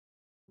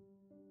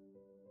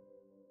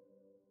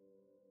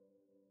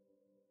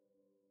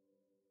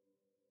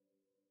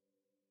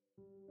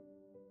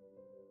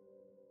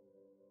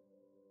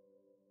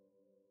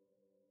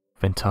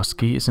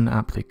Ventusky is an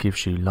app that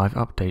gives you live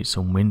updates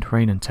on wind,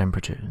 rain and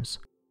temperatures,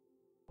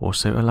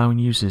 also allowing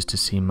users to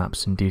see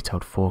maps and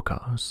detailed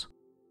forecasts.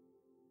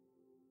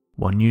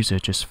 One user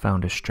just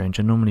found a strange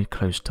anomaly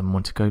close to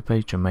Montego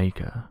Bay,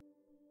 Jamaica.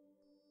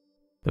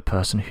 The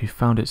person who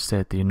found it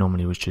said the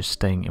anomaly was just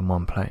staying in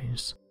one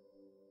place,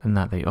 and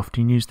that they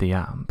often use the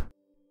app,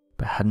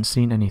 but hadn't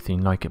seen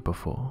anything like it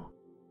before.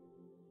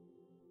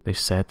 They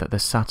said that the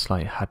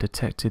satellite had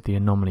detected the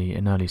anomaly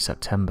in early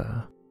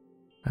September,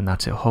 and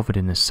that it hovered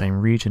in the same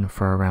region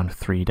for around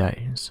 3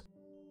 days.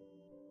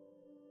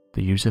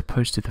 The user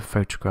posted the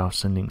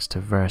photographs and links to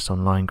various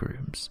online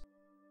groups,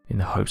 in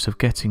the hopes of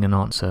getting an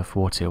answer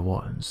for what it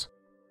was,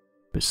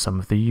 but some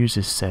of the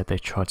users said they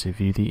tried to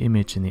view the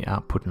image and the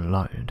app wouldn't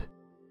load,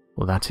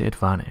 or that it had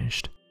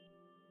vanished.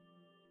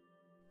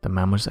 The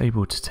man was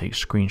able to take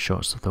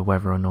screenshots of the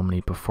weather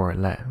anomaly before it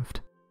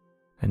left,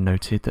 and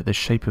noted that the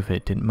shape of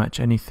it didn't match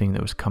anything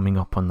that was coming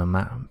up on the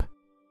map.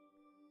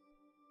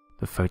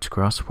 The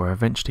photographs were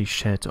eventually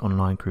shared to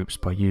online groups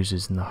by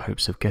users in the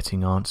hopes of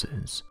getting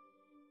answers.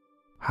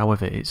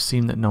 However, it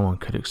seemed that no one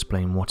could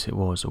explain what it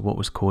was or what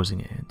was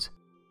causing it.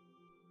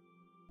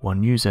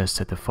 One user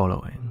said the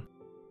following: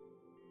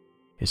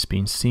 "It's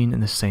been seen in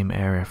the same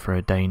area for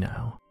a day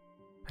now,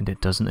 and it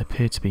doesn't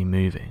appear to be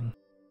moving.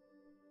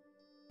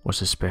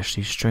 What's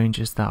especially strange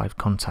is that I've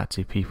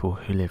contacted people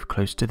who live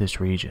close to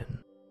this region,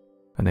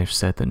 and they've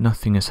said that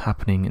nothing is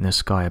happening in the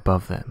sky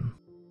above them.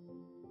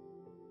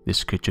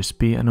 This could just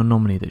be an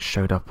anomaly that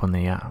showed up on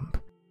the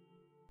app,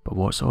 but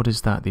what's odd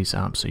is that these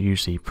apps are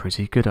usually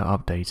pretty good at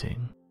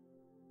updating,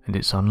 and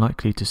it's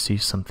unlikely to see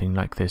something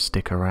like this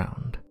stick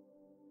around.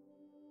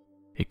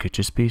 It could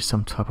just be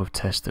some type of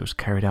test that was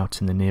carried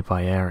out in the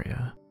nearby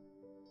area.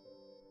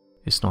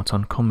 It's not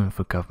uncommon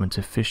for government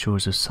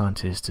officials or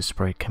scientists to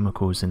spray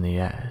chemicals in the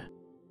air.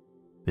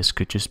 This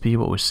could just be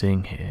what we're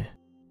seeing here.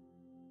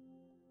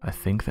 I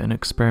think that an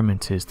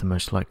experiment is the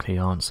most likely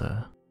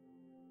answer."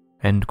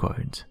 End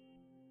quote.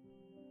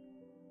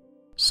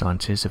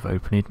 Scientists have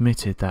openly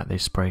admitted that they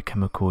spray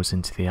chemicals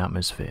into the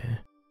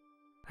atmosphere,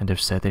 and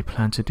have said they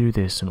plan to do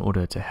this in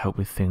order to help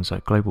with things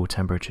like global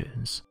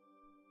temperatures.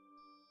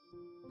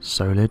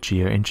 Solar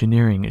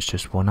geoengineering is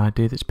just one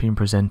idea that's been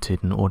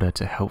presented in order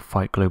to help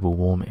fight global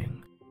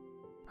warming,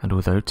 and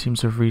although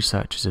teams of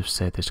researchers have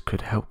said this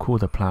could help cool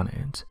the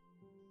planet,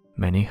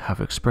 many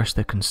have expressed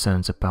their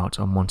concerns about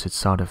unwanted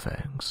side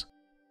effects.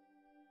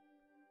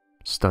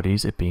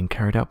 Studies are being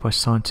carried out by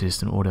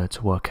scientists in order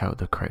to work out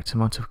the correct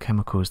amount of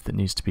chemicals that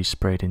needs to be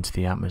sprayed into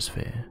the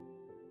atmosphere,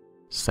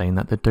 saying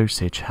that the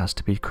dosage has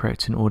to be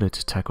correct in order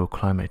to tackle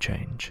climate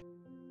change.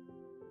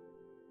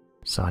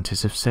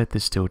 Scientists have said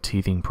there's still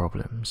teething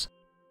problems,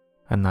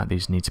 and that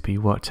these need to be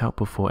worked out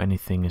before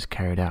anything is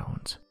carried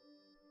out,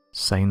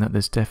 saying that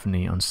there's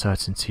definitely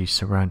uncertainty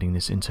surrounding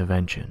this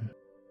intervention.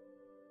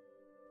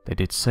 They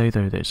did say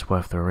though that it's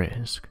worth the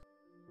risk,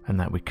 and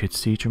that we could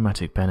see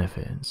dramatic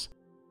benefits.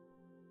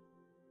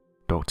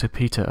 Dr.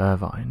 Peter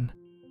Irvine,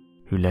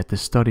 who led the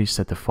study,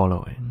 said the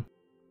following: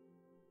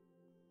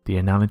 "The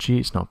analogy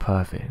is not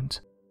perfect,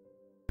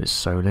 but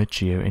solar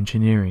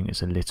geoengineering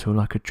is a little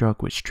like a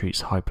drug which treats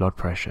high blood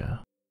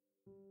pressure.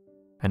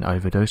 An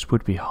overdose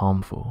would be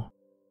harmful,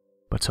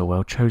 but a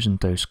well-chosen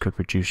dose could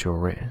reduce your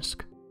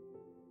risk."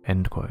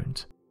 End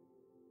quote.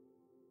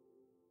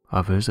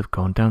 Others have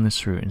gone down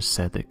this route and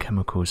said that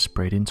chemicals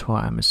sprayed into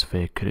our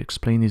atmosphere could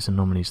explain these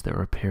anomalies that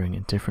are appearing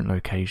in different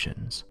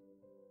locations.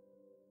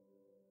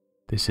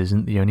 This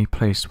isn't the only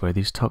place where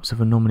these types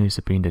of anomalies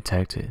have been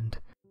detected.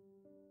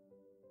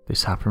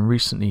 This happened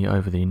recently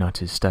over the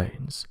United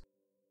States.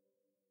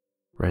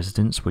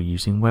 Residents were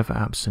using weather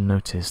apps and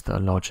noticed that a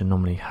large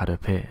anomaly had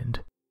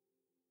appeared.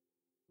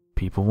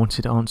 People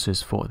wanted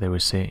answers for what they were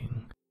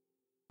seeing,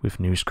 with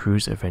news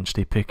crews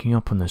eventually picking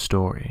up on the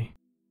story.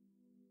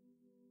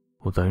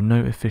 Although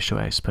no official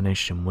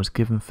explanation was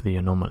given for the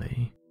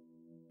anomaly,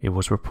 it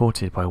was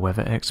reported by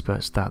weather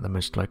experts that the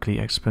most likely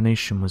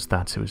explanation was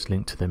that it was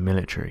linked to the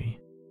military,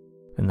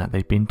 and that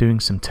they'd been doing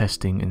some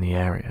testing in the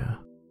area.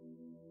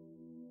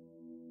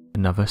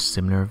 Another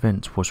similar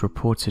event was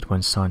reported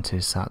when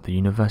scientists at the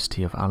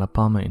University of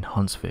Alabama in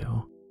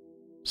Huntsville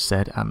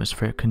said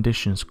atmospheric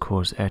conditions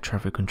caused air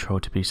traffic control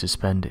to be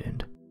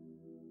suspended.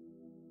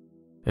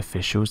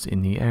 Officials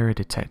in the area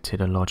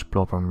detected a large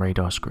blob on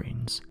radar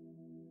screens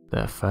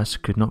that at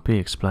first could not be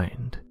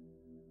explained.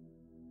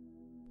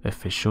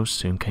 Officials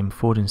soon came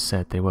forward and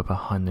said they were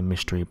behind the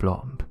mystery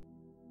blob,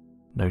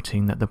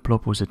 noting that the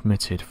blob was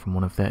emitted from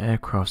one of their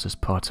aircrafts as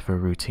part of a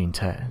routine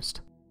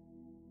test.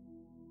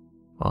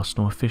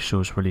 Arsenal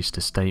officials released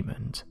a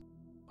statement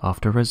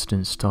after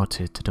residents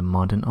started to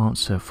demand an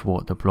answer for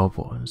what the blob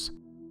was.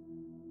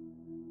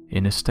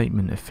 In a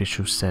statement,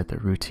 officials said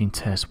that routine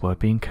tests were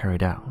being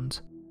carried out,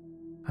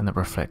 and that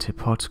reflected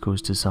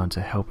particles designed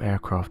to help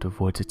aircraft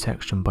avoid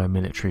detection by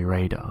military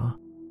radar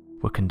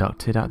were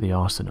conducted at the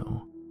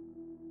arsenal.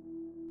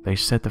 They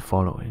said the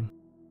following: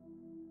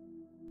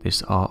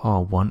 "This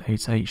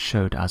RR-188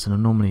 showed as an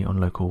anomaly on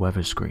local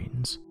weather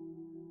screens,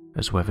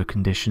 as weather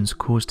conditions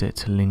caused it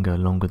to linger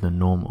longer than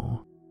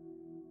normal."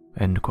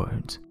 End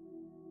quote.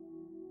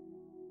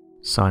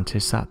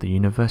 Scientists at the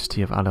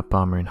University of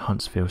Alabama in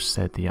Huntsville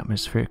said the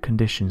atmospheric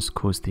conditions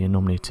caused the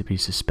anomaly to be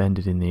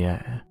suspended in the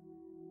air,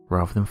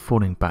 rather than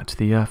falling back to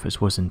the Earth as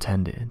was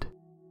intended.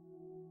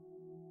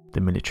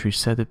 The military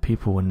said that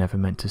people were never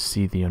meant to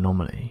see the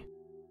anomaly,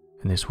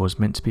 and this was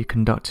meant to be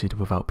conducted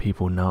without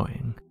people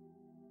knowing.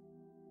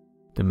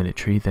 The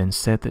military then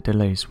said that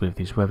delays with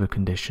these weather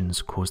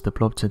conditions caused the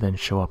blob to then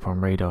show up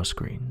on radar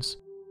screens.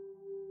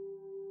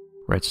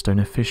 Redstone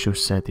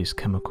officials said these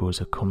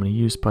chemicals are commonly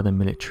used by the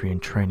military in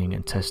training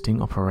and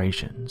testing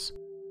operations,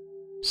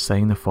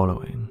 saying the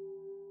following: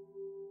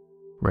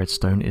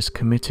 Redstone is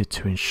committed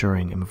to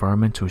ensuring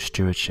environmental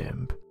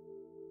stewardship,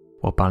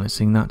 while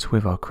balancing that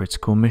with our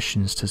critical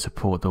missions to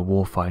support the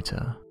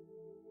warfighter.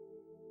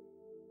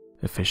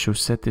 Officials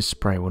said this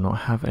spray will not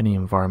have any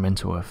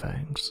environmental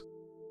effects.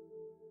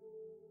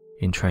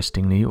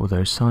 Interestingly,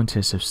 although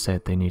scientists have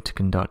said they need to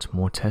conduct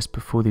more tests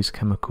before these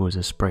chemicals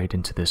are sprayed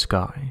into the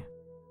sky,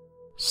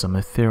 some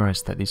have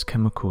theorized that these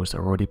chemicals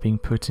are already being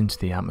put into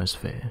the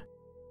atmosphere,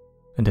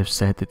 and have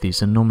said that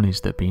these anomalies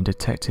that are being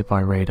detected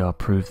by radar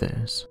prove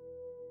this.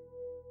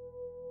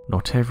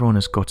 Not everyone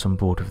has got on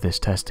board with this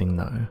testing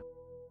though,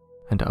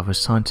 and other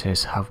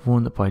scientists have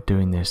warned that by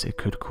doing this it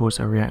could cause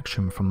a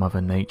reaction from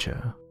Mother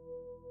Nature,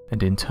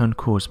 and in turn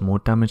cause more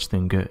damage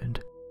than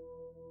good.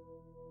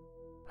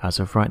 As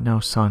of right now,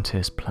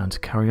 scientists plan to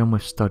carry on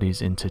with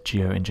studies into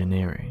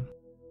geoengineering.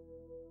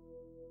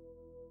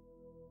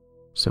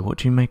 So what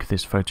do you make of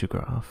this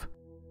photograph,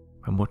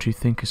 and what do you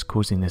think is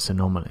causing this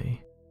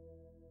anomaly?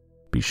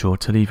 Be sure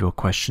to leave your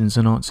questions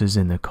and answers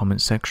in the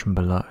comment section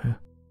below,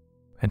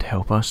 and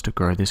help us to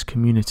grow this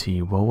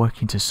community while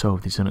working to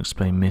solve these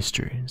unexplained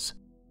mysteries.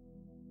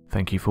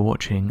 Thank you for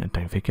watching, and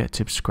don't forget to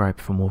subscribe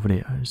for more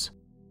videos.